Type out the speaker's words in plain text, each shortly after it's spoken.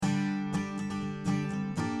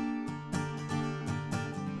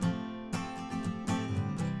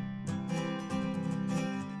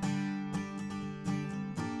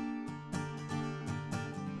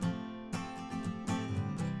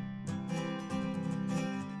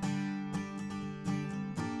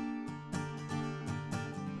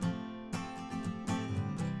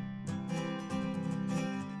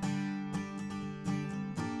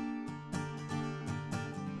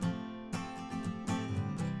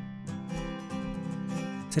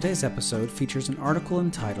Today's episode features an article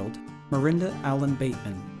entitled Marinda Allen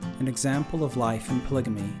Bateman, An Example of Life in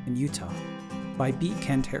Polygamy in Utah by B.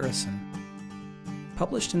 Kent Harrison.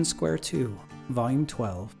 Published in Square 2, Volume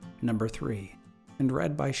 12, Number 3, and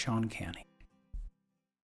read by Sean Canny.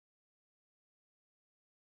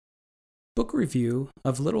 Book review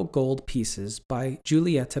of Little Gold Pieces by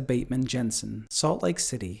Juliaetta Bateman Jensen, Salt Lake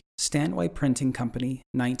City, Stanway Printing Company,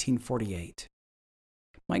 1948.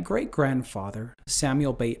 My great-grandfather,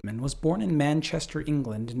 Samuel Bateman, was born in Manchester,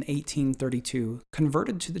 England in 1832,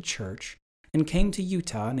 converted to the church, and came to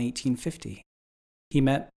Utah in 1850. He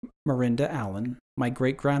met Marinda Allen, my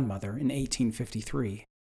great-grandmother, in 1853,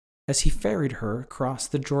 as he ferried her across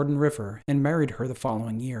the Jordan River and married her the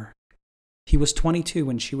following year. He was 22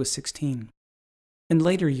 when she was 16. In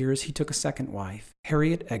later years, he took a second wife,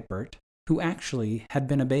 Harriett Egbert, who actually had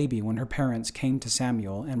been a baby when her parents came to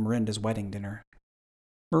Samuel and Marinda's wedding dinner.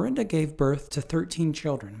 Marinda gave birth to 13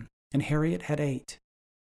 children, and Harriet had 8.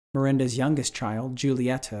 Marinda's youngest child,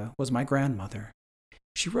 Juliaetta, was my grandmother.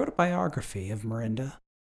 She wrote a biography of Marinda,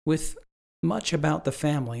 with much about the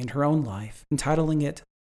family and her own life, entitling it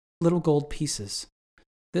Little Gold Pieces.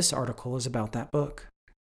 This article is about that book.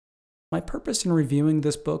 My purpose in reviewing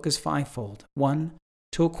this book is fivefold. 1,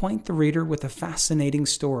 to acquaint the reader with a fascinating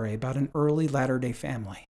story about an early Latter-day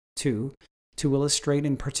family. 2, to illustrate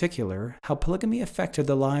in particular how polygamy affected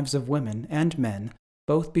the lives of women and men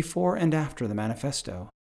both before and after the manifesto.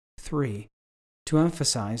 3, to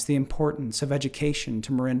emphasize the importance of education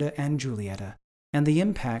to Marinda and Juliaetta and the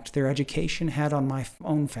impact their education had on my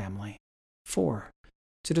own family. 4,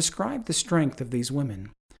 to describe the strength of these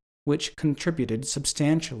women, which contributed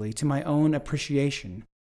substantially to my own appreciation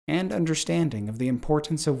and understanding of the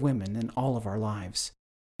importance of women in all of our lives.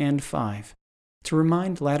 And 5, to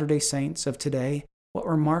remind Latter-day Saints of today what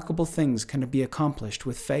remarkable things can be accomplished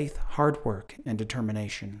with faith, hard work, and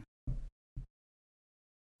determination.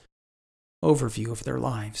 Overview of their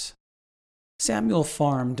lives. Samuel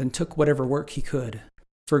farmed and took whatever work he could.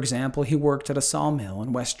 For example, he worked at a sawmill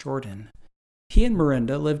in West Jordan. He and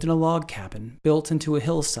Marinda lived in a log cabin built into a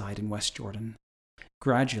hillside in West Jordan.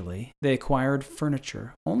 Gradually, they acquired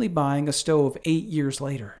furniture, only buying a stove 8 years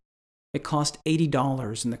later. It cost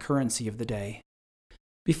 $80 in the currency of the day.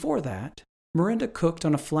 Before that, Marinda cooked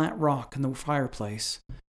on a flat rock in the fireplace.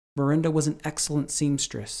 Marinda was an excellent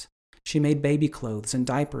seamstress. She made baby clothes and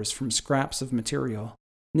diapers from scraps of material,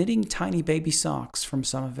 knitting tiny baby socks from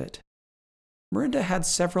some of it. Marinda had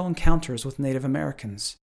several encounters with Native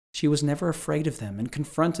Americans. She was never afraid of them and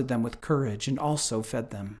confronted them with courage and also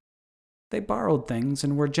fed them. They borrowed things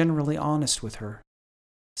and were generally honest with her.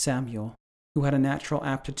 Samuel, who had a natural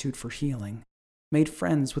aptitude for healing, made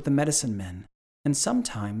friends with the medicine men and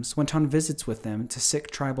sometimes went on visits with them to sick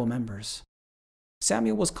tribal members.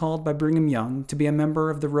 Samuel was called by Brigham Young to be a member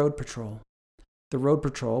of the Road Patrol. The Road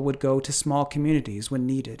Patrol would go to small communities when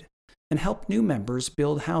needed and help new members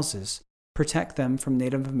build houses, protect them from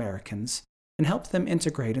Native Americans, and help them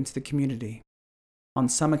integrate into the community. On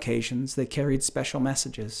some occasions, they carried special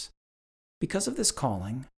messages. Because of this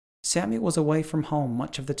calling, Samuel was away from home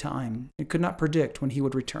much of the time and could not predict when he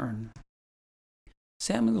would return.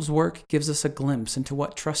 Samuel's work gives us a glimpse into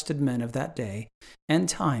what trusted men of that day and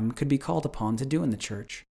time could be called upon to do in the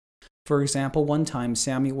church. For example, one time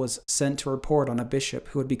Samuel was sent to report on a bishop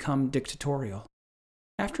who had become dictatorial.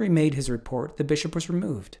 After he made his report, the bishop was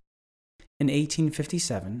removed. In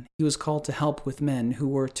 1857, he was called to help with men who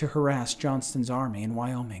were to harass Johnston's army in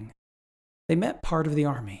Wyoming. They met part of the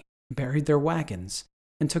army, buried their wagons,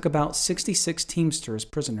 and took about 66 teamsters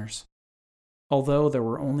prisoners. Although there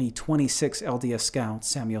were only 26 LDS scouts,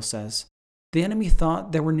 Samuel says, the enemy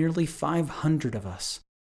thought there were nearly 500 of us.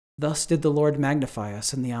 Thus did the Lord magnify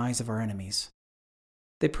us in the eyes of our enemies.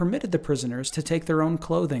 They permitted the prisoners to take their own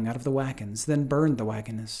clothing out of the wagons, then burned the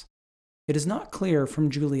wagons. It is not clear from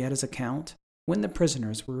Juliatta's account when the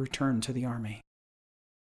prisoners were returned to the army.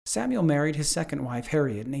 Samuel married his second wife,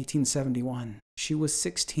 Harriet, in 1871. She was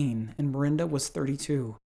 16 and Marinda was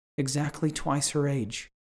 32, exactly twice her age.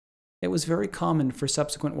 It was very common for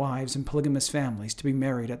subsequent wives in polygamous families to be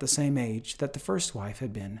married at the same age that the first wife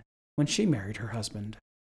had been when she married her husband.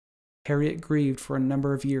 Harriet grieved for a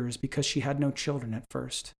number of years because she had no children at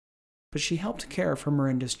first, but she helped care for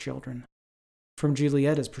Marinda's children. From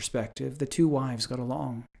Juliaetta's perspective, the two wives got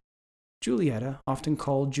along. Juliaetta, often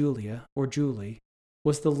called Julia or Julie,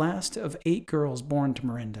 was the last of 8 girls born to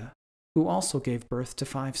Marinda, who also gave birth to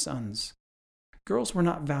 5 sons. Girls were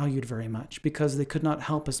not valued very much because they could not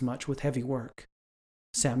help as much with heavy work.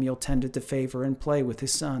 Samuel tended to favor and play with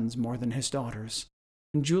his sons more than his daughters,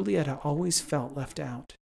 and Juliaetta always felt left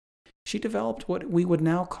out. she developed what we would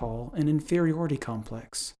now call an inferiority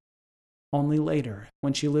complex. Only later,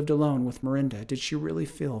 when she lived alone with Marinda, did she really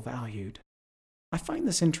feel valued. I find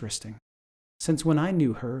this interesting, since when I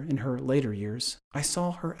knew her in her later years, I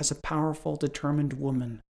saw her as a powerful, determined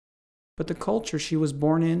woman. But the culture she was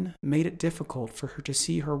born in made it difficult for her to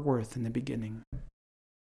see her worth in the beginning.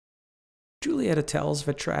 Juliaetta tells of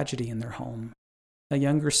a tragedy in their home. A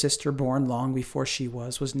younger sister born long before she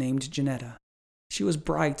was named Juliaetta. She was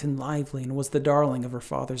bright and lively and was the darling of her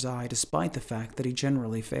father's eye, despite the fact that he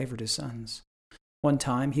generally favored his sons. One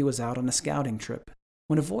time he was out on a scouting trip,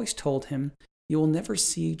 when a voice told him, "You will never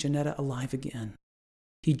see Juliaetta alive again."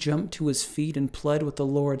 He jumped to his feet and pled with the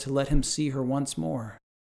Lord to let him see her once more.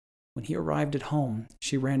 When he arrived at home,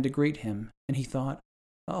 she ran to greet him, and he thought,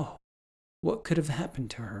 "Oh, what could have happened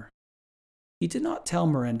to her?" He did not tell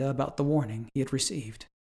Marinda about the warning he had received.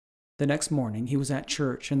 The next morning he was at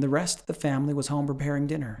church, and the rest of the family was home preparing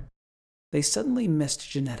dinner. They suddenly missed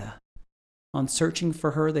Juliaetta. On searching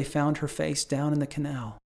for her, they found her face down in the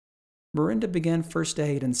canal. Marinda began first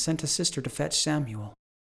aid and sent a sister to fetch Samuel.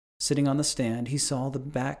 Sitting on the stand, he saw the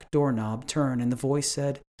back doorknob turn, and the voice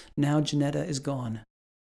said, "Now Juliaetta is gone."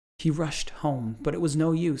 He rushed home, but it was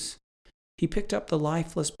no use. He picked up the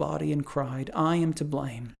lifeless body and cried, "I am to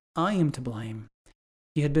blame. I am to blame."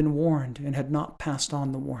 He had been warned and had not passed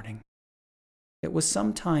on the warning. It was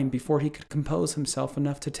some time before he could compose himself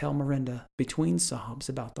enough to tell Marinda, between sobs,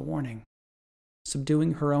 about the warning.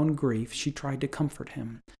 Subduing her own grief, she tried to comfort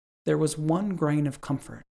him. There was one grain of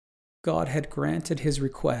comfort. God had granted his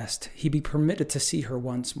request. He be permitted to see her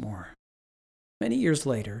once more. Many years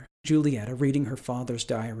later, Juliaetta, reading her father's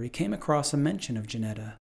diary, came across a mention of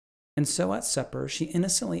Juliaetta, and so at supper she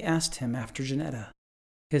innocently asked him after Juliaetta.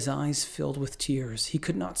 His eyes filled with tears. He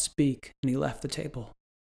could not speak, and he left the table.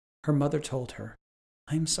 Her mother told her,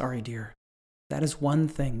 "I am sorry, dear. That is one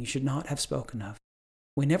thing you should not have spoken of.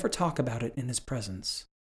 We never talk about it in his presence."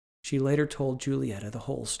 She later told Juliaetta the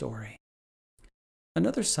whole story.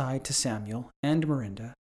 Another side to Samuel and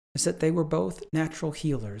Marinda is that they were both natural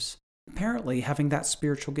healers, apparently having that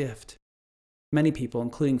spiritual gift. Many people,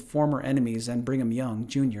 including former enemies and Brigham Young,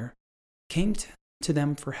 Jr., came to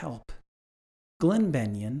them for help. Glenn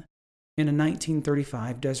Benyon, in a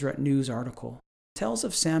 1935 Deseret News article, tells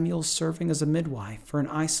of Samuel serving as a midwife for an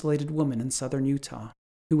isolated woman in southern Utah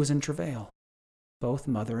who was in travail. Both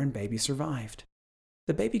mother and baby survived.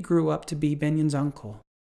 The baby grew up to be Benyon's uncle.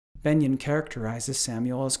 Benyon characterizes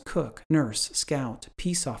Samuel as cook, nurse, scout,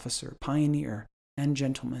 peace officer, pioneer, and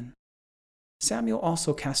gentleman. Samuel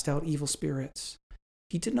also cast out evil spirits.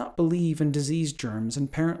 He did not believe in disease germs and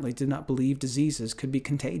apparently did not believe diseases could be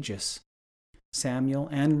contagious. Samuel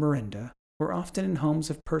and Marinda were often in homes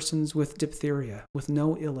of persons with diphtheria, with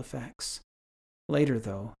no ill effects. Later,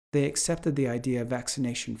 though, they accepted the idea of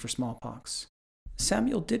vaccination for smallpox.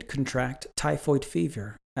 Samuel did contract typhoid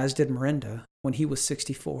fever, as did Marinda, when he was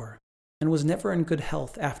 64, and was never in good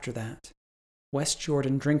health after that. West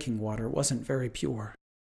Jordan drinking water wasn't very pure.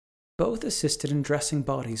 Both assisted in dressing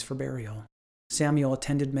bodies for burial. Samuel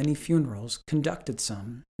attended many funerals, conducted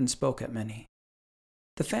some, and spoke at many.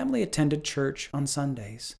 The family attended church on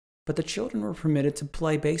Sundays, but the children were permitted to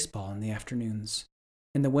play baseball in the afternoons.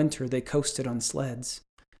 In the winter, they coasted on sleds.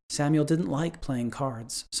 Samuel didn't like playing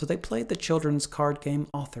cards, so they played the children's card game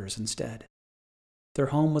Authors instead. Their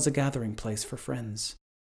home was a gathering place for friends.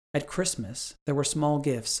 At Christmas, there were small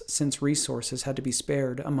gifts since resources had to be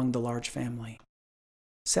spared among the large family.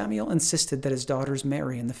 Samuel insisted that his daughters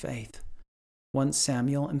marry in the faith. Once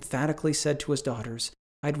Samuel emphatically said to his daughters,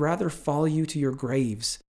 "I'd rather follow you to your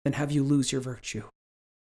graves than have you lose your virtue."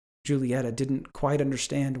 Juliaetta didn't quite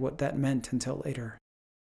understand what that meant until later.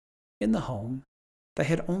 In the home, they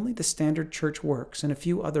had only the standard church works and a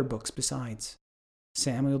few other books besides.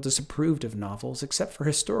 Samuel disapproved of novels except for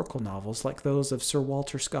historical novels like those of Sir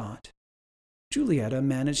Walter Scott. Juliaetta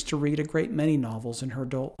managed to read a great many novels in her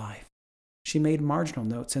adult life. She made marginal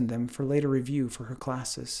notes in them for later review for her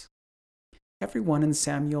classes. Everyone in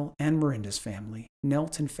Samuel and Marinda's family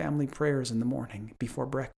knelt in family prayers in the morning before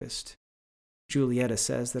breakfast. Juliaetta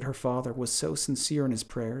says that her father was so sincere in his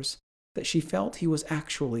prayers that she felt he was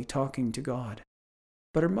actually talking to God.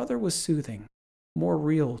 But her mother was soothing, more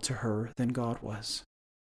real to her than God was.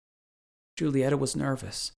 Juliaetta was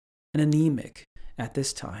nervous and anemic at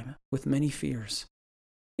this time, with many fears.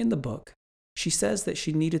 In the book, she says that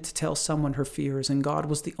she needed to tell someone her fears, and God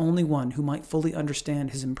was the only one who might fully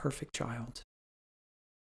understand his imperfect child.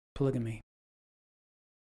 Polygamy.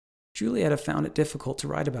 Juliaetta found it difficult to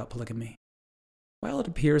write about polygamy. While it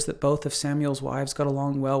appears that both of Samuel's wives got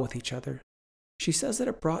along well with each other, she says that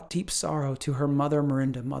it brought deep sorrow to her mother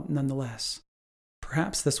Marinda nonetheless.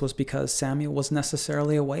 Perhaps this was because Samuel was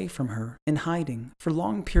necessarily away from her, in hiding, for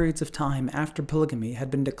long periods of time after polygamy had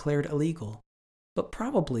been declared illegal, but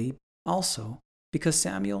probably also because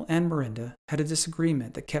Samuel and Marinda had a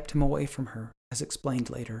disagreement that kept him away from her, as explained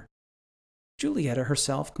later. Juliaetta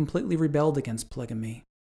herself completely rebelled against polygamy.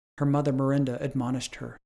 Her mother Marinda admonished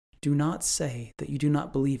her, "Do not say that you do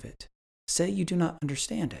not believe it. Say you do not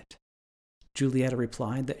understand it." Juliaetta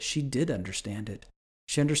replied that she did understand it.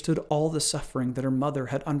 She understood all the suffering that her mother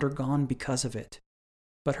had undergone because of it.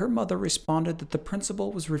 But her mother responded that the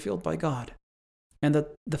principle was revealed by God, and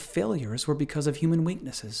that the failures were because of human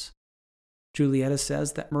weaknesses. Juliaetta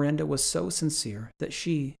says that Marinda was so sincere that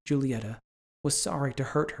she, Juliaetta, was sorry to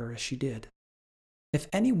hurt her as she did. If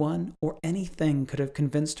anyone or anything could have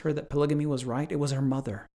convinced her that polygamy was right, it was her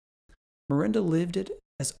mother. Marinda lived it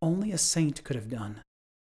as only a saint could have done,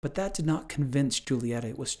 but that did not convince Juliaetta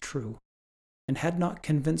it was true, and had not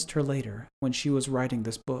convinced her later when she was writing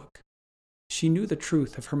this book. She knew the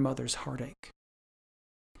truth of her mother's heartache.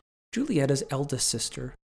 Juliatta's eldest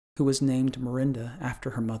sister, who was named Marinda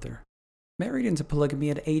after her mother, married into polygamy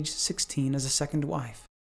at age 16 as a second wife.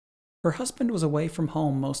 Her husband was away from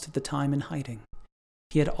home most of the time in hiding.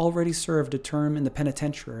 He had already served a term in the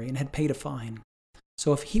penitentiary and had paid a fine,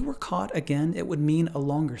 so if he were caught again, it would mean a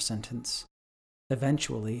longer sentence.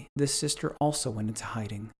 Eventually, this sister also went into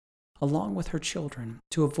hiding, along with her children,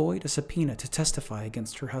 to avoid a subpoena to testify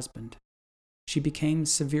against her husband. She became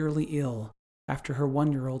severely ill after her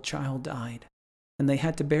 1-year-old child died, and they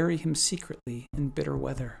had to bury him secretly in bitter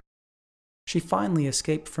weather. She finally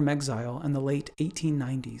escaped from exile in the late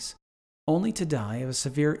 1890s, only to die of a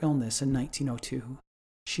severe illness in 1902.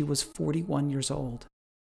 She was 41 years old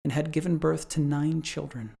and had given birth to 9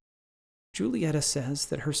 children. Juliaetta says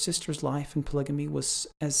that her sister's life in polygamy was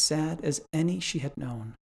as sad as any she had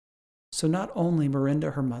known. So not only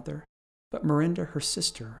Marinda, her mother, but Marinda, her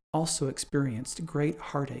sister, also experienced great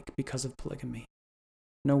heartache because of polygamy.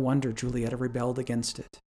 No wonder Juliaetta rebelled against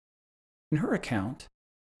it. In her account,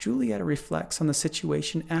 Juliaetta reflects on the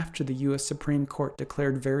situation after the U.S. Supreme Court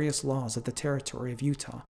declared various laws of the territory of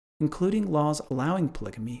Utah, including laws allowing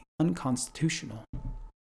polygamy, unconstitutional.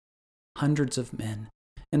 Hundreds of men,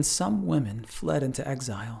 and some women, fled into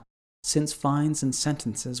exile, since fines and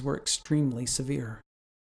sentences were extremely severe.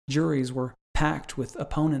 Juries were packed with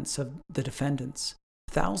opponents of the defendants.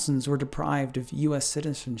 Thousands were deprived of U.S.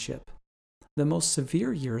 citizenship. The most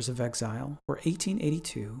severe years of exile were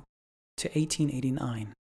 1882 to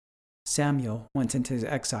 1889. Samuel went into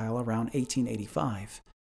exile around 1885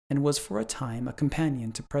 and was for a time a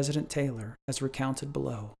companion to President Taylor, as recounted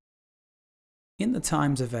below. In the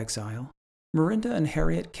times of exile, Marinda and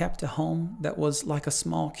Harriet kept a home that was like a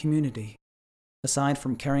small community. Aside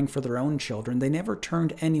from caring for their own children, they never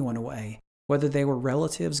turned anyone away, whether they were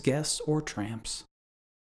relatives, guests, or tramps.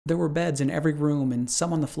 There were beds in every room and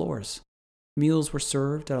some on the floors. Meals were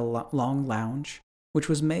served at a long lounge, which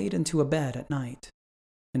was made into a bed at night.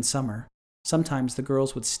 In summer, sometimes the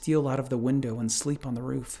girls would steal out of the window and sleep on the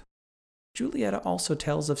roof. Juliaetta also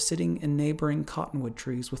tells of sitting in neighboring cottonwood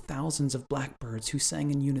trees with thousands of blackbirds who sang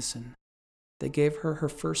in unison. They gave her her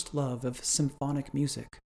first love of symphonic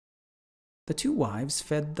music. The 2 wives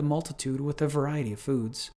fed the multitude with a variety of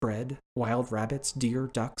foods: bread, wild rabbits, deer,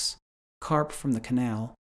 ducks, carp from the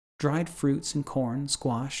canal, dried fruits and corn,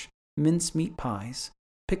 squash, mincemeat pies,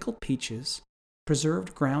 pickled peaches,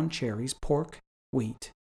 preserved ground cherries, pork,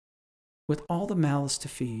 wheat. With all the malice to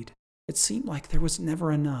feed, it seemed like there was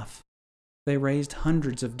never enough. They raised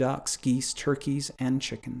hundreds of ducks, geese, turkeys, and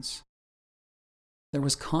chickens. There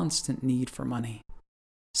was constant need for money.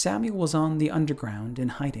 Samuel was on the underground in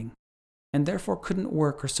hiding, and therefore couldn't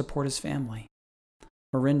work or support his family.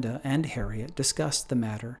 Marinda and Harriet discussed the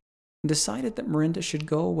matter and decided that Marinda should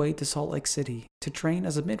go away to Salt Lake City to train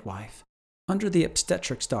as a midwife under the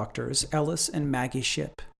obstetrics doctors Ellis and Maggie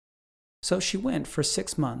Shipp. So she went for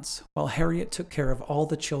 6 months, while Harriet took care of all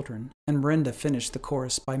the children, and Marinda finished the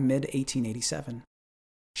course by mid-1887.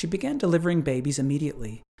 She began delivering babies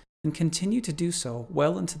immediately, and continued to do so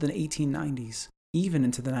well into the 1890s, even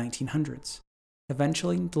into the 1900s,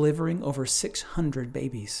 eventually delivering over 600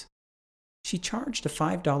 babies. She charged a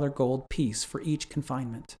 $5 gold piece for each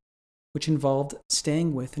confinement, which involved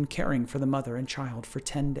staying with and caring for the mother and child for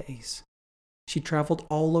 10 days. She traveled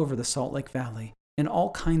all over the Salt Lake Valley, in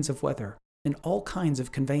all kinds of weather, in all kinds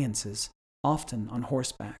of conveyances, often on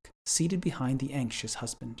horseback, seated behind the anxious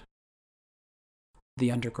husband.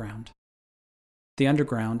 The underground. The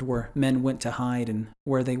underground, where men went to hide and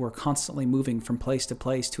where they were constantly moving from place to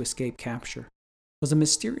place to escape capture, was a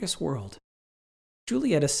mysterious world.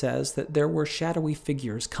 Juliaetta says that there were shadowy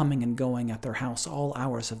figures coming and going at their house all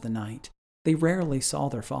hours of the night, They rarely saw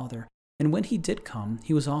their father, and when he did come,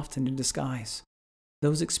 he was often in disguise.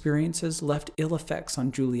 Those experiences left ill effects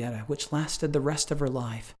on Juliaetta, which lasted the rest of her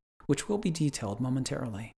life, which will be detailed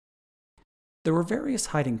momentarily. There were various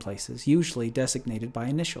hiding places, usually designated by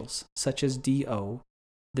initials, such as D.O.,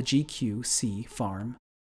 the GQC farm,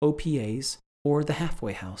 OPAs, or the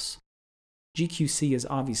halfway house. GQC is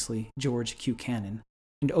obviously George Q. Cannon,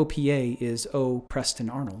 and OPA is O. Preston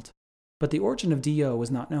Arnold, but the origin of D.O.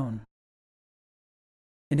 is not known.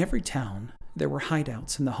 In every town, there were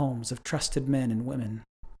hideouts in the homes of trusted men and women.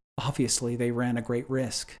 Obviously, they ran a great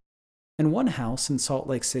risk. In one house in Salt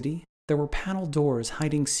Lake City, there were panel doors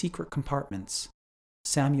hiding secret compartments.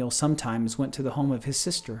 Samuel sometimes went to the home of his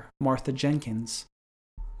sister, Martha Jenkins,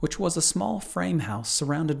 which was a small frame house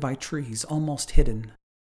surrounded by trees, almost hidden.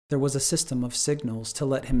 There was a system of signals to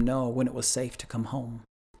let him know when it was safe to come home.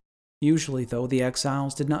 Usually, though, the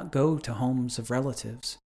exiles did not go to homes of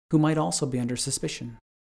relatives, who might also be under suspicion.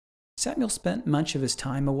 Samuel spent much of his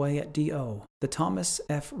time away at D.O., the Thomas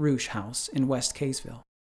F. Roush House in West Kaysville.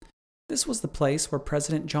 This was the place where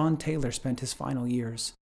President John Taylor spent his final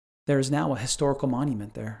years. There is now a historical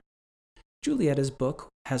monument there. Juliaetta's book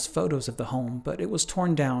has photos of the home, but it was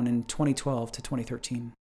torn down in 2012 to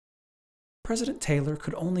 2013. President Taylor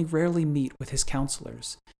could only rarely meet with his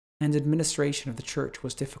counselors, and administration of the church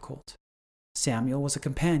was difficult. Samuel was a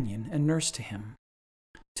companion and nurse to him.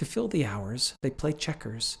 To fill the hours, they played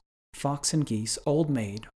checkers, fox and geese, old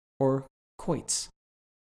maid, or quoits.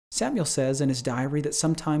 Samuel says in his diary that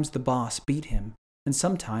sometimes the boss beat him, and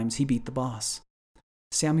sometimes he beat the boss.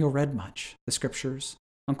 Samuel read much, the scriptures,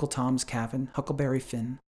 Uncle Tom's Cabin, Huckleberry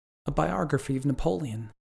Finn, a biography of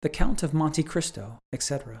Napoleon, the Count of Monte Cristo,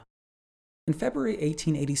 etc. In February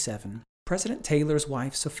 1887, President Taylor's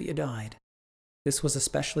wife Sophia died. This was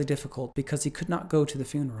especially difficult because he could not go to the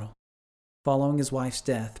funeral. Following his wife's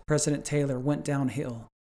death, President Taylor went downhill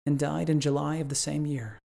and died in July of the same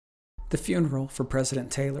year. The funeral for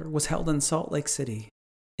President Taylor was held in Salt Lake City.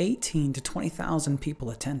 18,000 to 20,000 people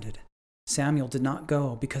attended. Samuel did not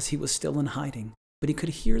go because he was still in hiding, but he could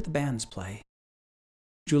hear the bands play.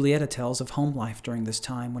 Juliaetta tells of home life during this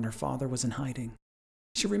time when her father was in hiding.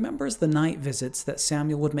 She remembers the night visits that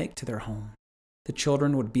Samuel would make to their home. The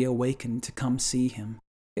children would be awakened to come see him.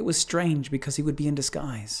 It was strange because he would be in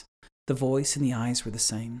disguise. The voice and the eyes were the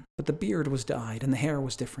same, but the beard was dyed and the hair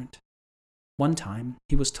was different. One time,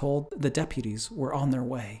 he was told the deputies were on their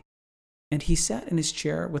way, and he sat in his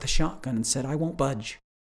chair with a shotgun and said, "I won't budge.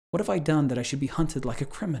 What have I done that I should be hunted like a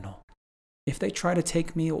criminal? If they try to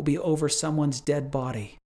take me, it will be over someone's dead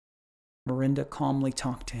body." Marinda calmly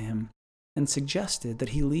talked to him and suggested that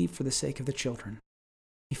he leave for the sake of the children.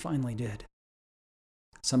 He finally did.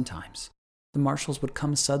 Sometimes, the marshals would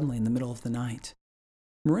come suddenly in the middle of the night.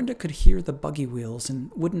 Marinda could hear the buggy wheels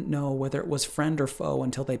and wouldn't know whether it was friend or foe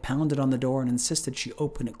until they pounded on the door and insisted she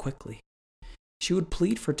open it quickly. She would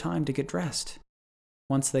plead for time to get dressed.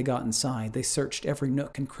 Once they got inside, they searched every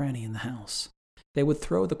nook and cranny in the house. They would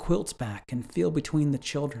throw the quilts back and feel between the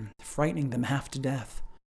children, frightening them half to death.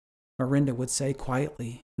 Marinda would say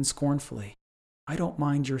quietly and scornfully, "I don't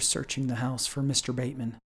mind your searching the house for Mr.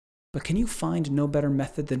 Bateman, but can you find no better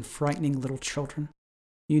method than frightening little children?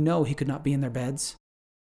 You know he could not be in their beds."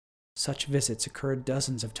 Such visits occurred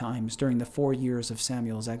dozens of times during the 4 years of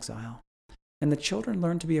Samuel's exile, and the children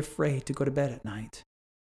learned to be afraid to go to bed at night.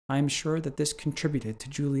 I am sure that this contributed to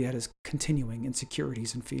Juliaetta's continuing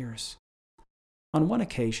insecurities and fears. On one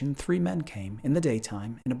occasion, 3 men came, in the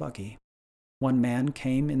daytime, in a buggy. One man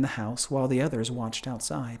came in the house while the others watched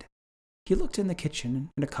outside. He looked in the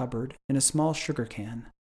kitchen, in a cupboard, in a small sugar can.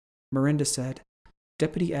 Marinda said,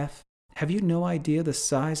 "Deputy F., have you no idea the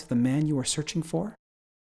size of the man you are searching for?"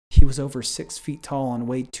 He was over 6 feet tall and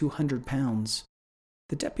weighed 200 pounds.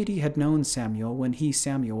 The deputy had known Samuel when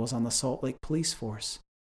Samuel, was on the Salt Lake police force.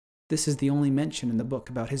 This is the only mention in the book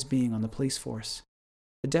about his being on the police force.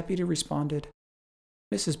 The deputy responded,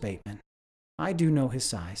 "Mrs. Bateman, I do know his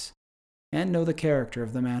size, and know the character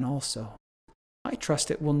of the man also. I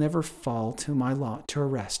trust it will never fall to my lot to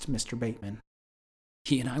arrest Mr. Bateman.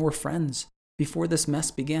 He and I were friends. Before this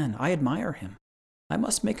mess began, I admire him. I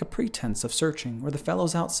must make a pretense of searching, or the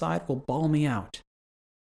fellows outside will bawl me out."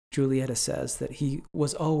 Juliaetta says that he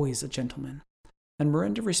was always a gentleman, and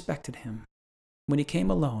Marinda respected him. When he came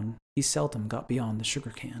alone, he seldom got beyond the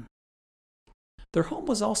sugar can. Their home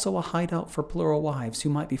was also a hideout for plural wives who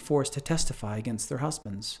might be forced to testify against their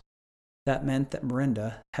husbands. That meant that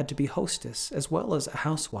Marinda had to be hostess as well as a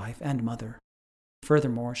housewife and mother.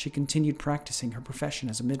 Furthermore, she continued practicing her profession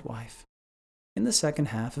as a midwife. In the second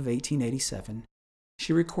half of 1887,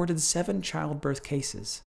 she recorded 7 childbirth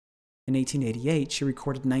cases. In 1888, she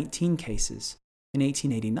recorded 19 cases. In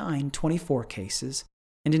 1889, 24 cases.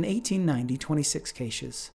 And in 1890, 26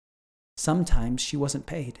 cases. Sometimes she wasn't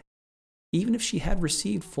paid. Even if she had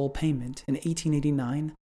received full payment in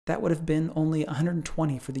 1889, that would have been only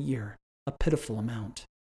 $120 for the year, a pitiful amount.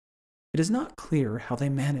 It is not clear how they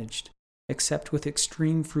managed, except with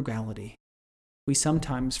extreme frugality. We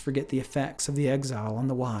sometimes forget the effects of the exile on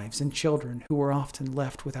the wives and children who were often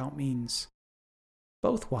left without means.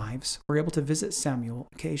 Both wives were able to visit Samuel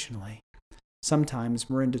occasionally. Sometimes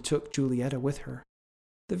Marinda took Juliaetta with her.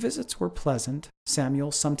 The visits were pleasant.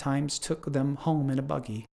 Samuel sometimes took them home in a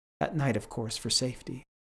buggy, at night, of course, for safety.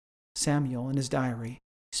 Samuel, in his diary,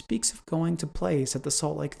 speaks of going to plays at the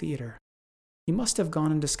Salt Lake Theater. He must have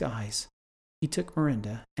gone in disguise. He took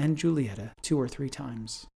Marinda and Juliaetta 2 or 3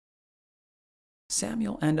 times.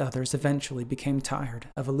 Samuel and others eventually became tired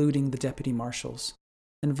of eluding the deputy marshals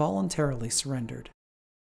and voluntarily surrendered.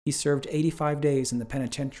 He served 85 days in the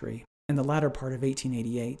penitentiary in the latter part of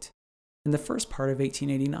 1888, in the first part of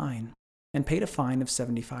 1889, and paid a fine of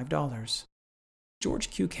 $75. George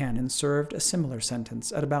Q. Cannon served a similar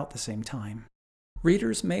sentence at about the same time.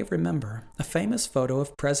 Readers may remember a famous photo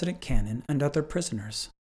of President Cannon and other prisoners,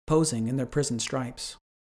 posing in their prison stripes.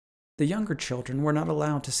 The younger children were not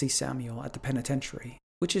allowed to see Samuel at the penitentiary,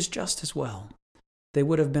 which is just as well. They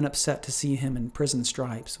would have been upset to see him in prison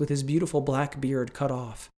stripes, with his beautiful black beard cut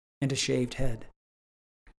off and a shaved head.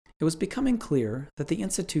 It was becoming clear that the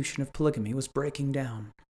institution of polygamy was breaking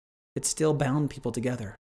down. It still bound people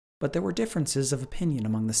together, but there were differences of opinion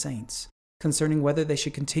among the saints concerning whether they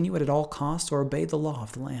should continue it at all costs or obey the law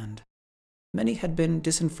of the land. Many had been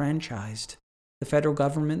disenfranchised. The federal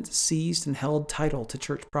government seized and held title to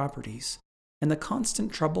church properties, and the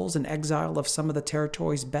constant troubles and exile of some of the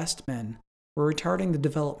territory's best men were retarding the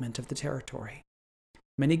development of the territory.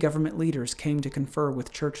 Many government leaders came to confer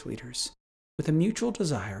with church leaders, with a mutual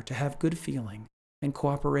desire to have good feeling and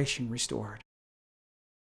cooperation restored.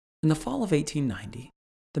 In the fall of 1890,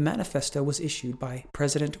 the manifesto was issued by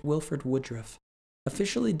President Wilford Woodruff,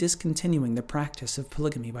 officially discontinuing the practice of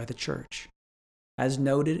polygamy by the church. As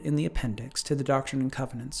noted in the appendix to the Doctrine and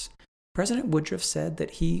Covenants, President Woodruff said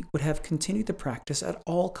that he would have continued the practice at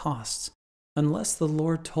all costs unless the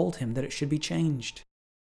Lord told him that it should be changed.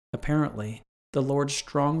 Apparently, the Lord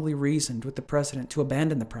strongly reasoned with the president to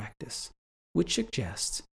abandon the practice, which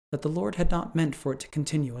suggests that the Lord had not meant for it to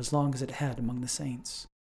continue as long as it had among the saints.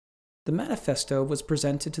 The manifesto was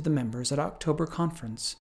presented to the members at October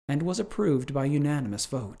Conference and was approved by unanimous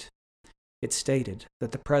vote. It stated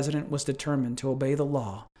that the president was determined to obey the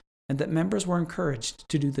law and that members were encouraged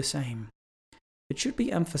to do the same. It should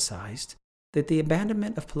be emphasized that the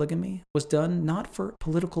abandonment of polygamy was done not for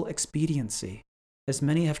political expediency, as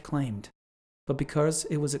many have claimed, but because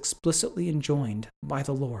it was explicitly enjoined by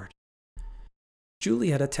the Lord.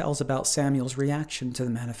 Juliaetta tells about Samuel's reaction to the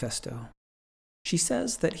manifesto. She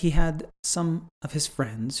says that he had some of his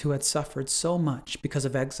friends who had suffered so much because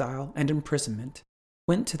of exile and imprisonment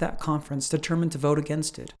went to that conference determined to vote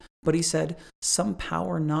against it, but he said, "Some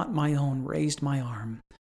power not my own raised my arm,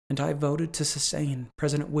 and I voted to sustain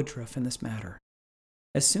President Woodruff in this matter.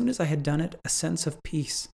 As soon as I had done it, a sense of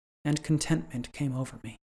peace and contentment came over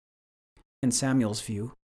me." In Samuel's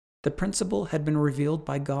view, the principle had been revealed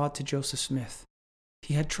by God to Joseph Smith.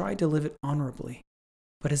 He had tried to live it honorably,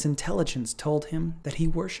 but his intelligence told him that he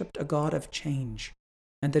worshipped a God of change,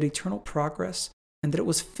 and that eternal progress, and that it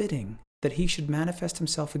was fitting that he should manifest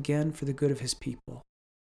himself again for the good of his people.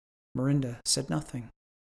 Marinda said nothing,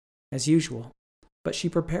 as usual, but she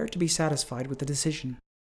prepared to be satisfied with the decision.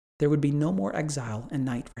 There would be no more exile and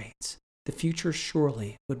night raids. The future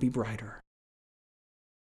surely would be brighter.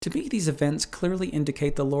 To me, these events clearly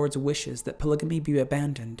indicate the Lord's wishes that polygamy be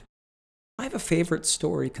abandoned. I have a favorite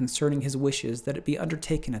story concerning his wishes that it be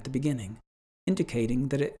undertaken at the beginning, indicating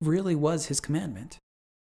that it really was his commandment.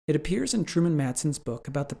 It appears in Truman Madson's book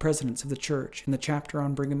about the presidents of the church in the chapter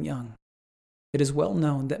on Brigham Young. It is well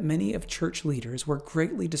known that many of church leaders were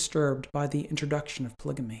greatly disturbed by the introduction of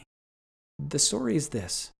polygamy. The story is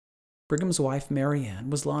this. Brigham's wife, Mary Ann,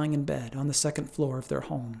 was lying in bed on the second floor of their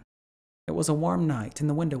home. It was a warm night and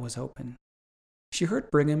the window was open. She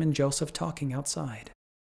heard Brigham and Joseph talking outside.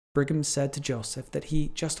 Brigham said to Joseph that he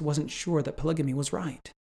just wasn't sure that polygamy was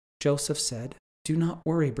right. Joseph said, "Do not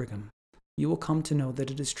worry, Brigham. You will come to know that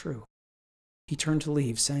it is true." He turned to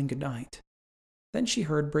leave, saying good night. Then she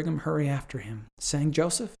heard Brigham hurry after him, saying,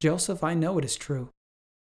 "Joseph, Joseph, I know it is true."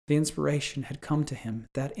 The inspiration had come to him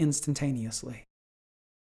that instantaneously.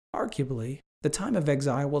 Arguably, the time of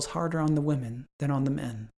exile was harder on the women than on the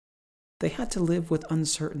men. They had to live with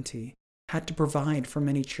uncertainty, had to provide for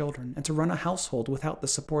many children and to run a household without the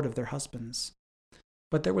support of their husbands.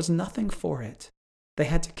 But there was nothing for it. They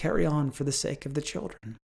had to carry on for the sake of the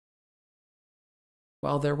children.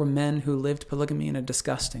 While there were men who lived polygamy in a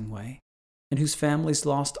disgusting way, and whose families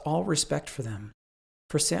lost all respect for them,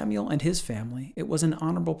 for Samuel and his family it was an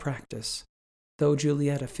honorable practice, though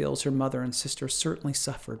Juliaetta feels her mother and sister certainly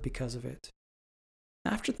suffered because of it.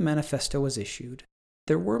 After the manifesto was issued,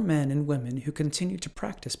 there were men and women who continued to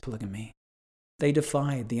practice polygamy. They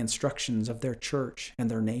defied the instructions of their church and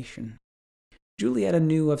their nation. Juliaetta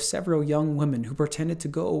knew of several young women who pretended to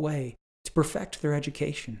go away to perfect their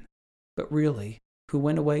education, but really who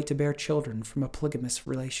went away to bear children from a polygamous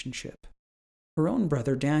relationship. Her own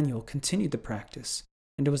brother Daniel continued the practice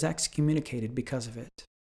and was excommunicated because of it.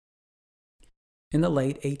 In the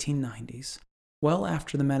late 1890s, well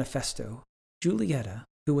after the manifesto, Juliaetta,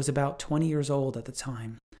 who was about 20 years old at the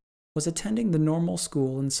time, was attending the normal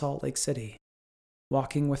school in Salt Lake City.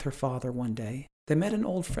 Walking with her father one day, they met an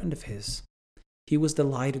old friend of his. He was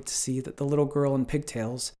delighted to see that the little girl in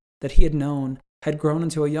pigtails that he had known had grown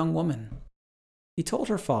into a young woman. He told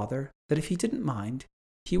her father that if he didn't mind,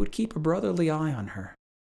 he would keep a brotherly eye on her.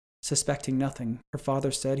 Suspecting nothing, her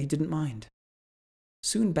father said he didn't mind.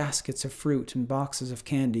 Soon baskets of fruit and boxes of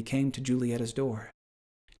candy came to Juliaetta's door.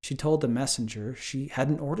 She told the messenger she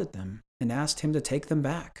hadn't ordered them and asked him to take them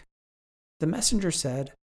back. The messenger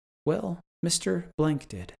said, "Well, Mr. Blank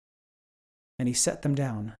did." And he set them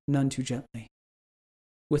down, none too gently.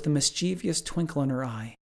 With a mischievous twinkle in her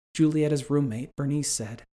eye, Juliaetta's roommate, Bernice,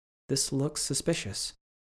 said, "This looks suspicious.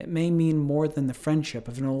 It may mean more than the friendship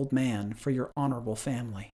of an old man for your honorable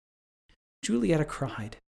family." Juliaetta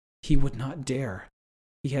cried, "He would not dare.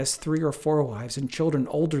 He has 3 or 4 wives and children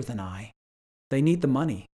older than I. They need the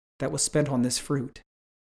money that was spent on this fruit."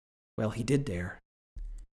 Well, he did dare.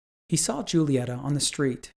 He saw Juliaetta on the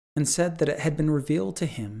street and said that it had been revealed to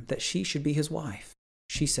him that she should be his wife.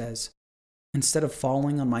 She says, "Instead of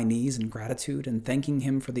falling on my knees in gratitude and thanking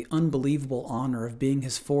him for the unbelievable honor of being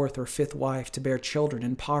his 4th or 5th wife to bear children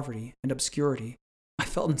in poverty and obscurity, I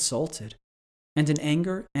felt insulted. And in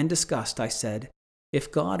anger and disgust I said,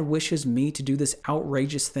 if God wishes me to do this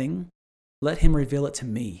outrageous thing, let him reveal it to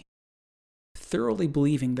me." Thoroughly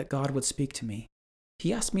believing that God would speak to me,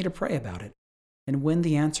 he asked me to pray about it, and when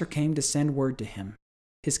the answer came to send word to him,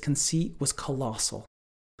 his conceit was colossal.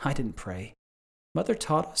 I didn't pray. Mother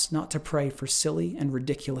taught us not to pray for silly and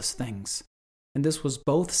ridiculous things, and this was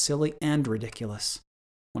both silly and ridiculous.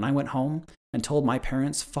 When I went home and told my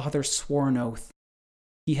parents, Father swore an oath.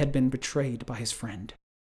 He had been betrayed by his friend.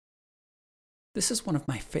 This is one of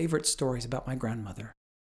my favorite stories about my grandmother.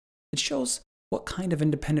 It shows what kind of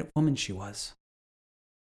independent woman she was.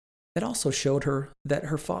 It also showed her that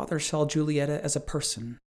her father saw Juliaetta as a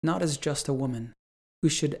person, not as just a woman, who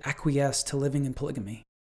should acquiesce to living in polygamy.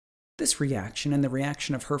 This reaction and the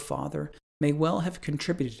reaction of her father may well have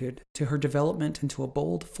contributed to her development into a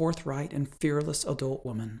bold, forthright, and fearless adult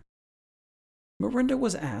woman. Marinda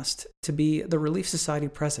was asked to be the Relief Society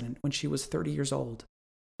president when she was 30 years old,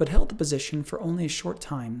 but held the position for only a short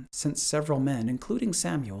time since several men, including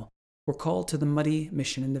Samuel, were called to the Muddy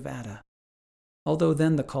mission in Nevada, although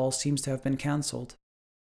then the call seems to have been canceled.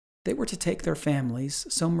 They were to take their families,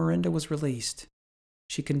 so Marinda was released.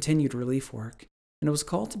 She continued relief work, and was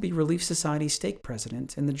called to be Relief Society stake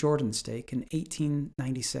president in the Jordan stake in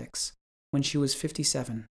 1896, when she was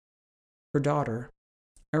 57. Her daughter,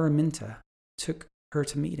 Araminta, took her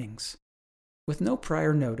to meetings. With no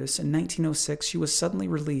prior notice, in 1906 she was suddenly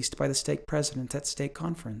released by the stake president at stake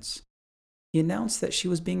conference. He announced that she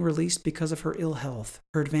was being released because of her ill health,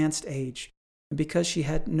 her advanced age, and because she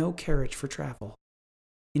had no carriage for travel.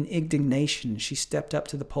 In indignation, she stepped up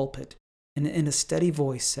to the pulpit and in a steady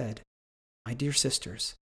voice said, "My dear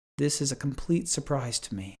sisters, this is a complete surprise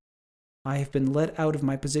to me. I have been let out of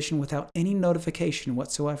my position without any notification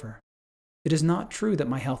whatsoever. It is not true that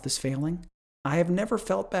my health is failing. I have never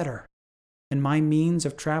felt better, and my means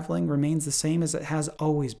of traveling remains the same as it has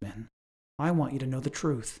always been. I want you to know the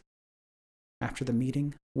truth." After the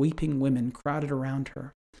meeting, weeping women crowded around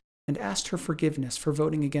her and asked her forgiveness for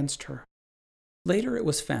voting against her. Later it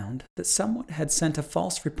was found that someone had sent a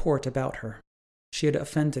false report about her. She had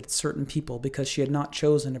offended certain people because she had not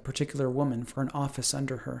chosen a particular woman for an office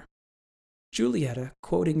under her. Juliaetta,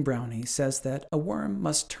 quoting Brownie, says that a worm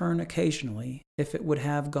must turn occasionally if it would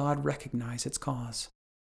have God recognize its cause.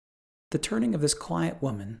 The turning of this quiet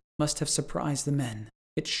woman must have surprised the men.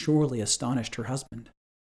 It surely astonished her husband.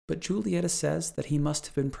 But Juliaetta says that he must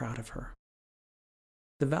have been proud of her.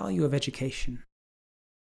 The value of education.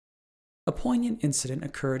 A poignant incident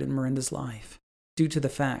occurred in Marinda's life. Due to the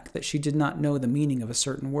fact that she did not know the meaning of a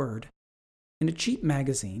certain word, In a cheap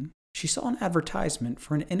magazine, she saw an advertisement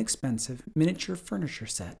for an inexpensive miniature furniture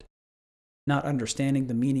set. Not understanding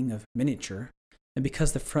the meaning of miniature, and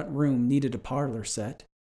because the front room needed a parlor set,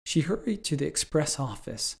 she hurried to the express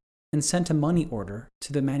office and sent a money order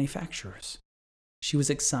to the manufacturers. She was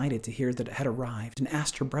excited to hear that it had arrived and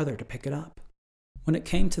asked her brother to pick it up. When it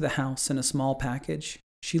came to the house in a small package,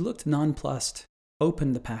 she looked nonplussed,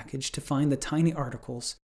 opened the package to find the tiny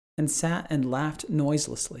articles, and sat and laughed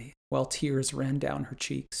noiselessly while tears ran down her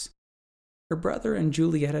cheeks. Her brother and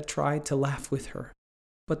Juliaetta tried to laugh with her,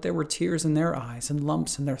 but there were tears in their eyes and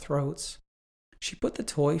lumps in their throats. She put the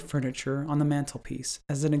toy furniture on the mantelpiece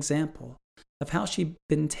as an example of how she'd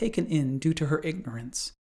been taken in due to her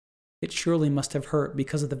ignorance. It surely must have hurt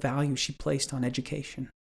because of the value she placed on education.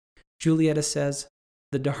 Juliaetta says,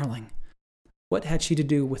 "The darling." What had she to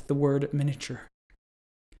do with the word miniature?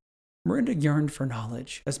 Marinda yearned for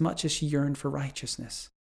knowledge as much as she yearned for righteousness.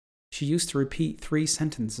 She used to repeat 3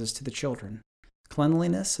 sentences to the children.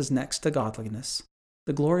 Cleanliness is next to godliness.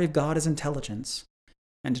 The glory of God is intelligence,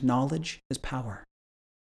 and knowledge is power.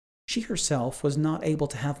 She herself was not able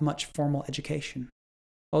to have much formal education,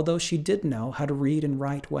 although she did know how to read and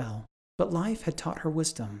write well, but life had taught her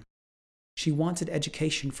wisdom. She wanted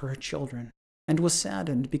education for her children, and was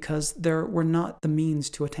saddened because there were not the means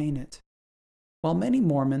to attain it. While many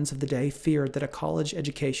Mormons of the day feared that a college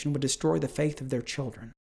education would destroy the faith of their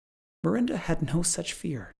children, Marinda had no such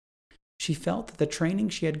fear. She felt that the training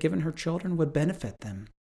she had given her children would benefit them,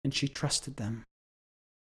 and she trusted them.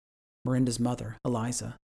 Marinda's mother,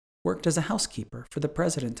 Eliza, worked as a housekeeper for the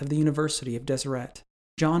president of the University of Deseret,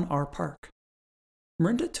 John R. Park.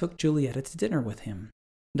 Marinda took Juliaetta to dinner with him,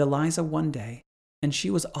 and Eliza one day, and she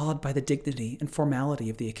was awed by the dignity and formality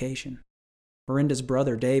of the occasion. Marinda's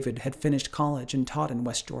brother David had finished college and taught in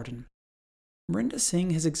West Jordan. Marinda,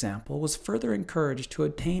 seeing his example, was further encouraged to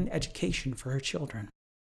obtain education for her children.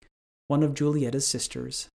 One of Juliaetta's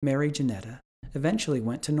sisters, Mary Janetta, eventually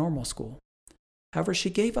went to normal school. However, she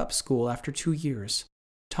gave up school after 2 years,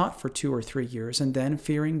 taught for 2 or 3 years, and then,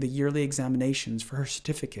 fearing the yearly examinations for her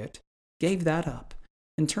certificate, gave that up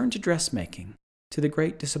and turned to dressmaking, to the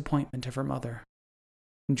great disappointment of her mother.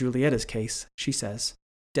 In Juliaetta's case, she says,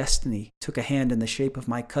 "Destiny took a hand in the shape of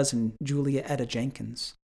my cousin Juliaetta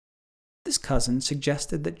Jenkins." This cousin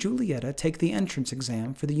suggested that Juliaetta take the entrance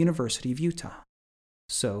exam for the University of Utah.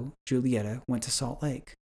 So Juliaetta went to Salt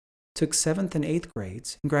Lake, took 7th and 8th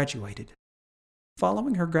grades, and graduated.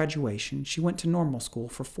 Following her graduation, she went to normal school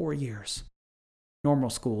for 4 years.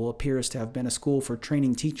 Normal school appears to have been a school for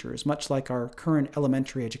training teachers, much like our current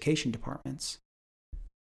elementary education departments.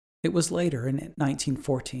 It was later, in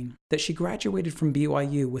 1914, that she graduated from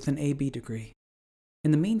BYU with an AB degree.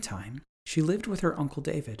 In the meantime, she lived with her Uncle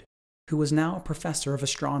David, who was now a professor of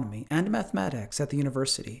astronomy and mathematics at the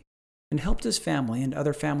university, and helped his family and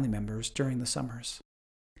other family members during the summers.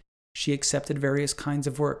 She accepted various kinds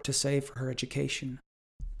of work to save for her education,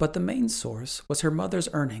 but the main source was her mother's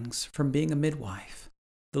earnings from being a midwife,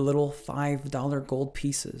 the little $5 gold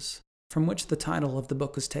pieces, from which the title of the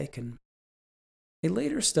book was taken. A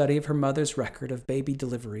later study of her mother's record of baby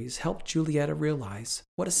deliveries helped Juliaetta realize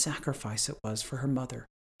what a sacrifice it was for her mother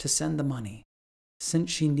to send the money,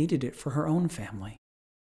 since she needed it for her own family.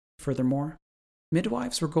 Furthermore,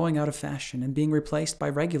 midwives were going out of fashion and being replaced by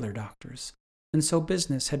regular doctors, and so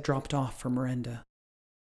business had dropped off for Marinda.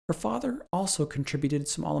 Her father also contributed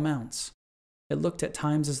small amounts. It looked at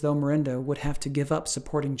times as though Marinda would have to give up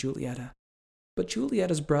supporting Juliaetta, but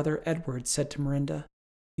Julietta's brother Edward said to Marinda,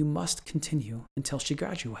 "You must continue until she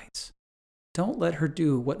graduates. Don't let her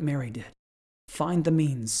do what Mary did. Find the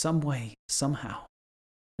means some way, somehow."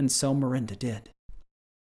 And so Marinda did.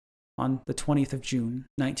 On the 20th of June,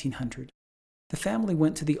 1900, the family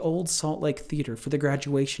went to the old Salt Lake Theater for the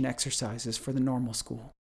graduation exercises for the normal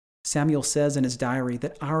school. Samuel says in his diary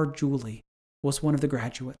that our Julie was one of the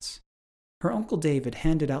graduates. Her Uncle David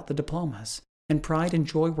handed out the diplomas, and pride and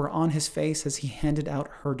joy were on his face as he handed out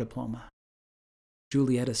her diploma.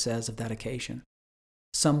 Juliaetta says of that occasion,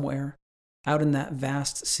 "Somewhere, out in that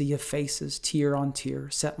vast sea of faces, tier on tier,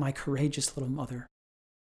 sat my courageous little mother.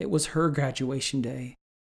 It was her graduation day,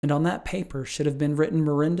 and on that paper should have been written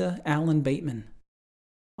Marinda Allen Bateman.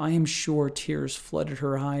 I am sure tears flooded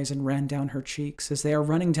her eyes and ran down her cheeks, as they are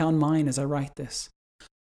running down mine as I write this.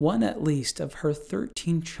 One at least of her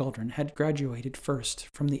 13 children had graduated first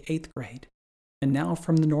from the 8th grade, and now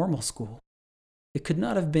from the normal school. It could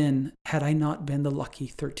not have been had I not been the lucky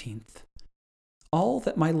 13th. All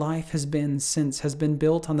that my life has been since has been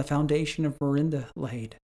built on the foundation of Marinda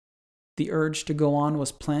laid. The urge to go on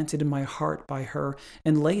was planted in my heart by her,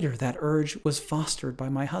 and later that urge was fostered by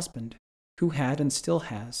my husband, who had and still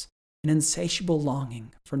has an insatiable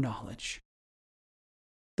longing for knowledge.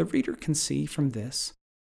 The reader can see from this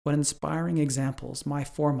what inspiring examples my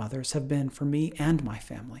foremothers have been for me and my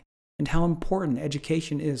family, and how important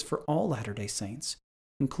education is for all Latter-day Saints,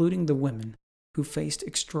 including the women who faced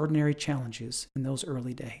extraordinary challenges in those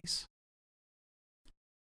early days.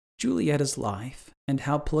 Juliaetta's life and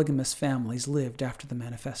how polygamous families lived after the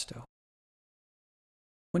manifesto.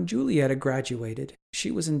 When Juliaetta graduated, she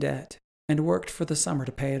was in debt and worked for the summer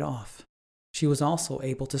to pay it off. She was also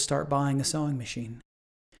able to start buying a sewing machine.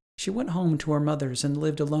 She went home to her mother's and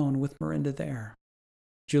lived alone with Marinda there.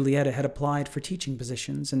 Juliaetta had applied for teaching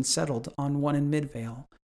positions and settled on one in Midvale,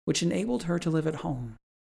 which enabled her to live at home.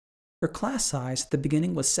 Her class size at the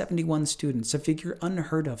beginning was 71 students, a figure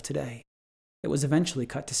unheard of today. It was eventually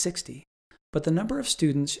cut to 60, but the number of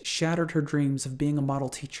students shattered her dreams of being a model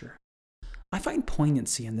teacher. I find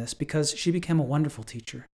poignancy in this because she became a wonderful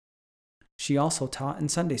teacher. She also taught in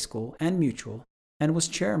Sunday school and Mutual and was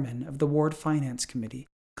chairman of the Ward Finance Committee,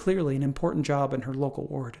 clearly an important job in her local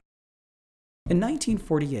ward. In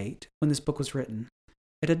 1948, when this book was written,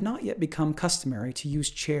 it had not yet become customary to use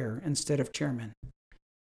chair instead of chairman.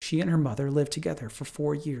 She and her mother lived together for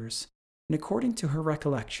 4 years, and according to her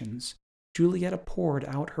recollections, Juliaetta poured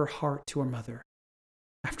out her heart to her mother.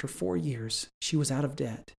 After 4 years, she was out of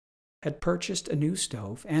debt, had purchased a new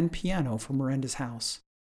stove and piano for Marinda's house,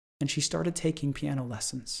 and she started taking piano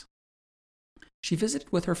lessons. She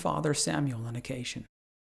visited with her father Samuel on occasion.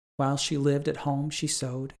 While she lived at home, she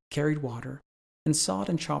sewed, carried water, and sawed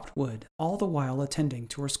and chopped wood, all the while attending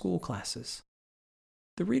to her school classes.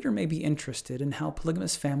 The reader may be interested in how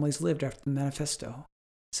polygamous families lived after the manifesto,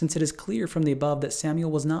 since it is clear from the above that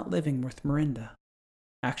Samuel was not living with Marinda.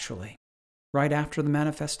 Actually, right after the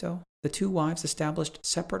manifesto, the two wives established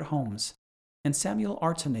separate homes, and Samuel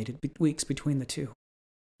alternated weeks between the two.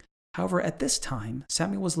 However, at this time,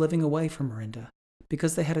 Samuel was living away from Marinda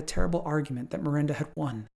because they had a terrible argument that Marinda had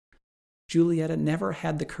won. Juliaetta never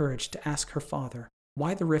had the courage to ask her father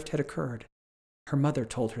why the rift had occurred. Her mother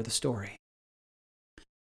told her the story.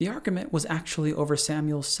 The argument was actually over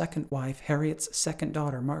Samuel's second wife, Harriet's second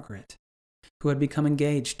daughter, Margaret, who had become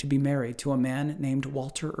engaged to be married to a man named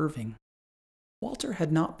Walter Irving. Walter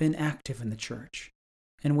had not been active in the church,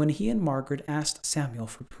 and when he and Margaret asked Samuel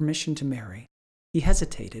for permission to marry, he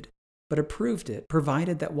hesitated, but approved it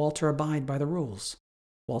provided that Walter abide by the rules.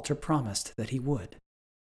 Walter promised that he would.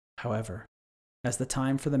 However, as the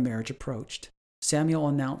time for the marriage approached, Samuel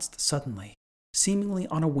announced suddenly, seemingly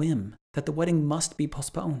on a whim, that the wedding must be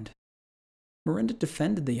postponed. Marinda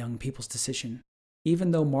defended the young people's decision,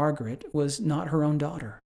 even though Margaret was not her own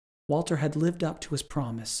daughter. Walter had lived up to his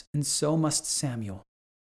promise, and so must Samuel.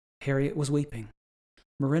 Harriet was weeping.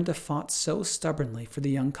 Marinda fought so stubbornly for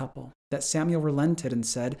the young couple that Samuel relented and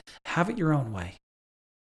said, "Have it your own way."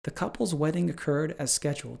 The couple's wedding occurred as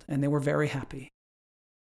scheduled, and they were very happy.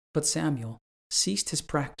 But Samuel ceased his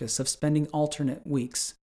practice of spending alternate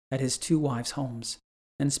weeks at his two wives' homes,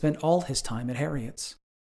 and spent all his time at Harriet's.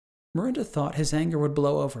 Marinda thought his anger would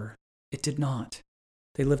blow over. It did not.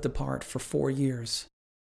 They lived apart for 4 years.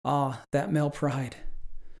 Ah, that male pride.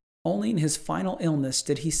 Only in his final illness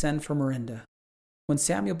did he send for Marinda. When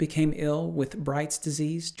Samuel became ill with Bright's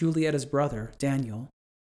disease, Juliaetta's brother, Daniel,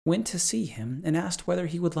 went to see him and asked whether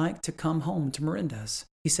he would like to come home to Marinda's.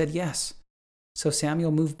 He said yes. So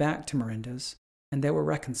Samuel moved back to Marinda's, and they were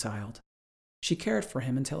reconciled. She cared for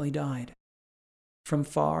him until he died. From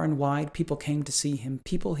far and wide, people came to see him,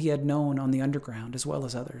 people he had known on the underground as well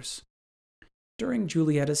as others. During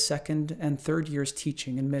Juliaetta's 2nd and 3rd years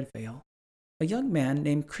teaching in Midvale, a young man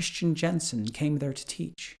named Christian Jensen came there to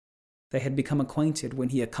teach. They had become acquainted when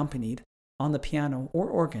he accompanied, on the piano or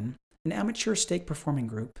organ, an amateur stake performing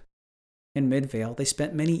group. In Midvale, they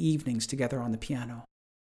spent many evenings together on the piano.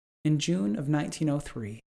 In June of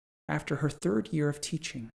 1903, after her 3rd year of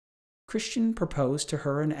teaching, Christian proposed to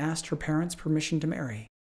her and asked her parents' permission to marry,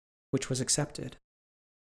 which was accepted.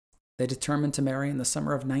 They determined to marry in the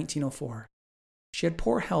summer of 1904. She had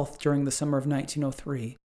poor health during the summer of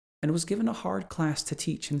 1903 and was given a hard class to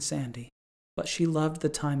teach in Sandy, but she loved the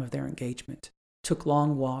time of their engagement, took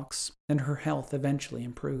long walks, and her health eventually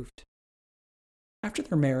improved. After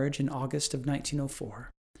their marriage in August of 1904,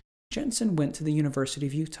 Jensen went to the University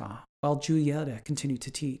of Utah, while Juliaetta continued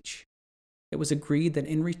to teach. It was agreed that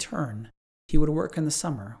in return, he would work in the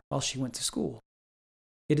summer while she went to school.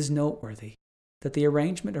 It is noteworthy that the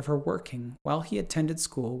arrangement of her working while he attended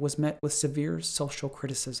school was met with severe social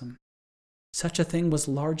criticism. Such a thing was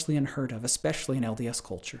largely unheard of, especially in LDS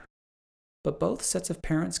culture. But both sets of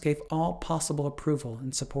parents gave all possible approval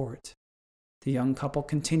and support. The young couple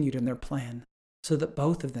continued in their plan so that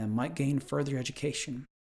both of them might gain further education.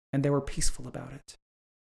 and they were peaceful about it.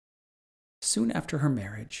 Soon after her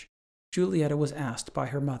marriage, Juliaetta was asked by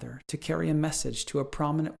her mother to carry a message to a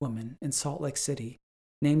prominent woman in Salt Lake City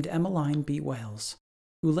named Emmeline B. Wales,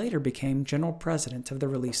 who later became General President of the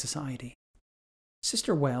Relief Society.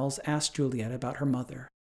 Sister Wales asked Juliaetta about her mother,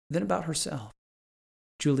 then about herself.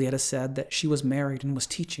 Juliaetta said that she was married and was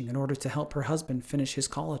teaching in order to help her husband finish his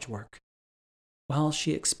college work. While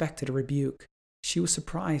she expected a rebuke, she was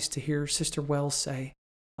surprised to hear Sister Wales say,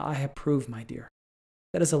 "I approve, my dear.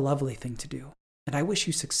 That is a lovely thing to do, and I wish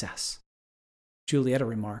you success." Juliaetta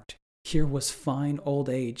remarked, "Here was fine old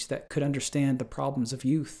age that could understand the problems of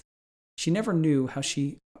youth. She never knew how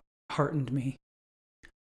she heartened me."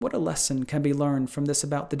 What a lesson can be learned from this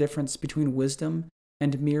about the difference between wisdom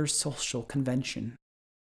and mere social convention.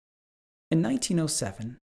 In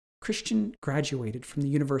 1907, Christian graduated from the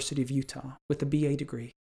University of Utah with a BA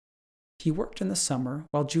degree. He worked in the summer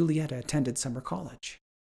while Juliaetta attended summer college.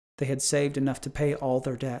 They had saved enough to pay all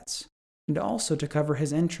their debts, and also to cover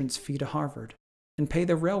his entrance fee to Harvard and pay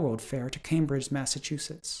the railroad fare to Cambridge,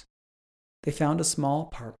 Massachusetts. They found a small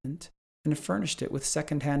apartment and furnished it with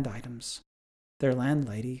second-hand items. Their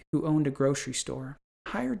landlady, who owned a grocery store,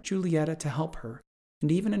 hired Juliaetta to help her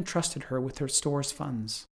and even entrusted her with her store's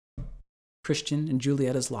funds. Christian and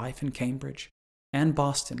Julietta's life in Cambridge and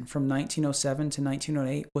Boston from 1907 to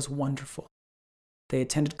 1908 was wonderful. They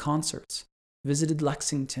attended concerts, visited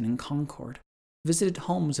Lexington and Concord, visited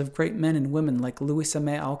homes of great men and women like Louisa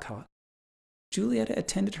May Alcott. Juliaetta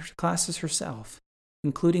attended her classes herself,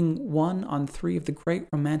 including one on 3 of the great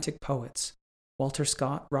Romantic poets, Walter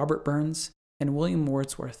Scott, Robert Burns, and William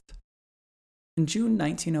Wordsworth. In June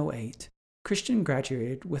 1908, Christian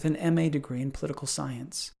graduated with an MA degree in political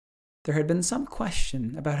science. There had been some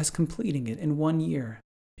question about his completing it in 1 year,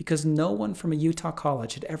 because no one from a Utah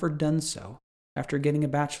college had ever done so after getting a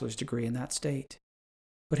bachelor's degree in that state.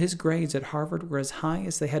 But his grades at Harvard were as high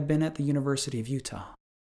as they had been at the University of Utah.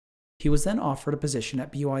 He was then offered a position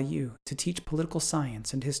at BYU to teach political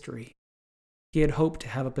science and history. He had hoped to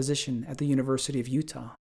have a position at the University of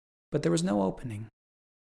Utah, but there was no opening.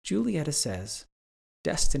 Juliaetta says,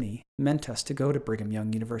 "Destiny meant us to go to Brigham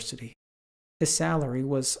Young University." His salary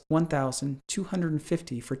was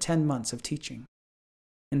 $1,250 for 10 months of teaching.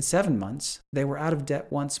 In 7 months, they were out of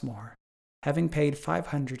debt once more, having paid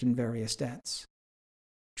 $500 in various debts.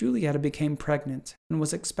 Juliaetta became pregnant and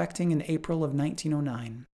was expecting in April of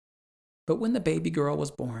 1909. But when the baby girl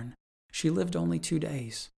was born, she lived only 2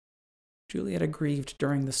 days. Juliaetta grieved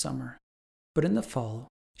during the summer, but in the fall,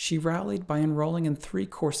 she rallied by enrolling in 3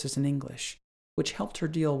 courses in English, which helped her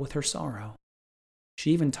deal with her sorrow.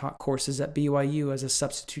 She even taught courses at BYU as a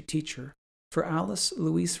substitute teacher for Alice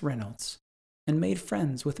Louise Reynolds, and made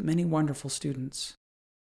friends with many wonderful students.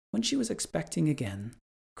 When she was expecting again,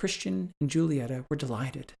 Christian and Juliaetta were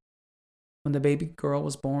delighted. When the baby girl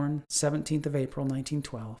was born, 17th of April,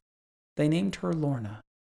 1912, they named her Lorna,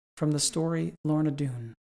 from the story Lorna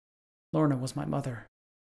Doone. Lorna was my mother.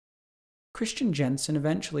 Christian Jensen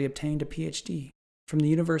eventually obtained a PhD from the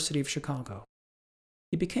University of Chicago.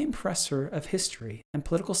 He became professor of history and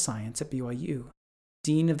political science at BYU,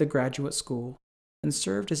 dean of the graduate school, and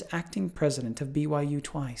served as acting president of BYU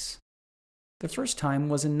twice. The first time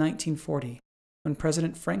was in 1940, when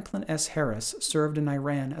President Franklin S. Harris served in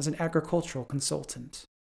Iran as an agricultural consultant.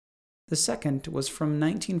 The second was from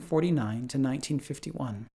 1949 to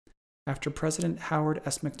 1951, after President Howard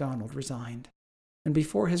S. MacDonald resigned, and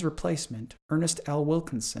before his replacement, Ernest L.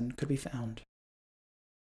 Wilkinson, could be found.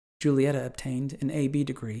 Juliaetta obtained an AB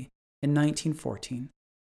degree in 1914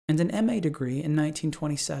 and an MA degree in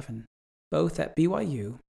 1927, both at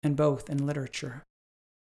BYU and both in literature.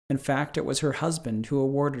 In fact, it was her husband who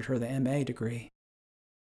awarded her the MA degree.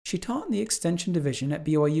 She taught in the Extension Division at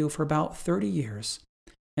BYU for about 30 years,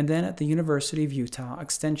 and then at the University of Utah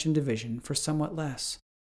Extension Division for somewhat less,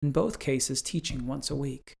 in both cases teaching once a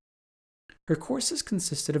week. Her courses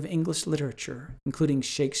consisted of English literature, including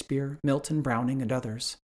Shakespeare, Milton, Browning, and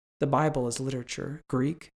others, the Bible as literature,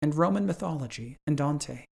 Greek, and Roman mythology, and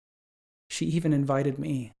Dante. She even invited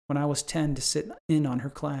me, when I was 10, to sit in on her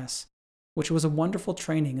class, which was a wonderful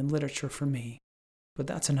training in literature for me, but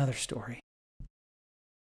that's another story.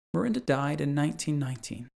 Marinda died in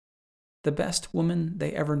 1919, the best woman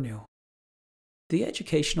they ever knew. The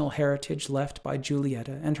educational heritage left by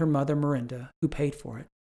Juliaetta and her mother Marinda, who paid for it,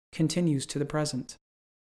 continues to the present.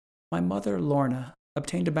 My mother, Lorna,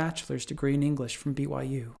 obtained a bachelor's degree in English from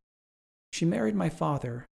BYU. She married my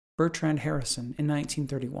father, Bertrand Harrison, in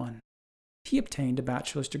 1931. He obtained a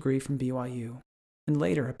bachelor's degree from BYU, and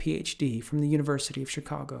later a PhD from the University of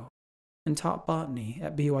Chicago, and taught botany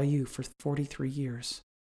at BYU for 43 years.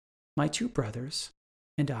 My 2 brothers,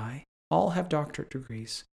 and I all have doctorate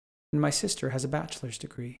degrees, and my sister has a bachelor's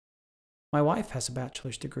degree. My wife has a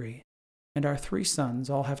bachelor's degree, and our 3 sons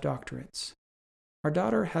all have doctorates. Our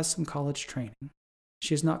daughter has some college training.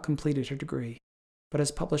 She has not completed her degree, but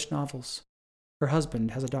has published novels. Her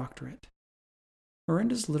husband has a doctorate.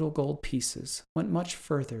 Marinda's little gold pieces went much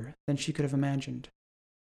further than she could have imagined.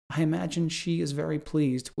 I imagine she is very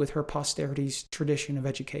pleased with her posterity's tradition of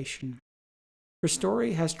education. Her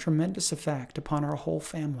story has tremendous effect upon our whole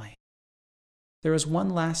family. There is one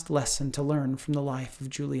last lesson to learn from the life of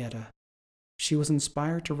Juliaetta. She was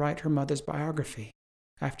inspired to write her mother's biography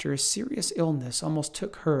after a serious illness almost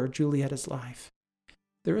took her, Juliaetta's, life.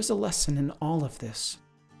 There is a lesson in all of this.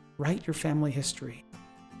 Write your family history.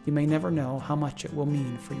 You may never know how much it will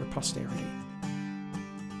mean for your posterity.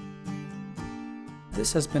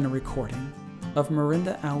 This has been a recording of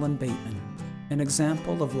Marinda Allen Bateman, an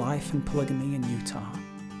example of life and polygamy in Utah.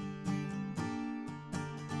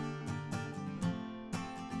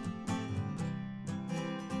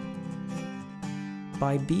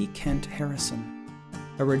 By B. Kent Harrison.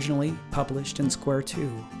 Originally published in Square 2,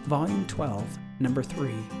 Volume 12, Number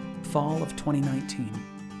 3, Fall of 2019.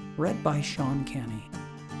 Read by Sean Canny.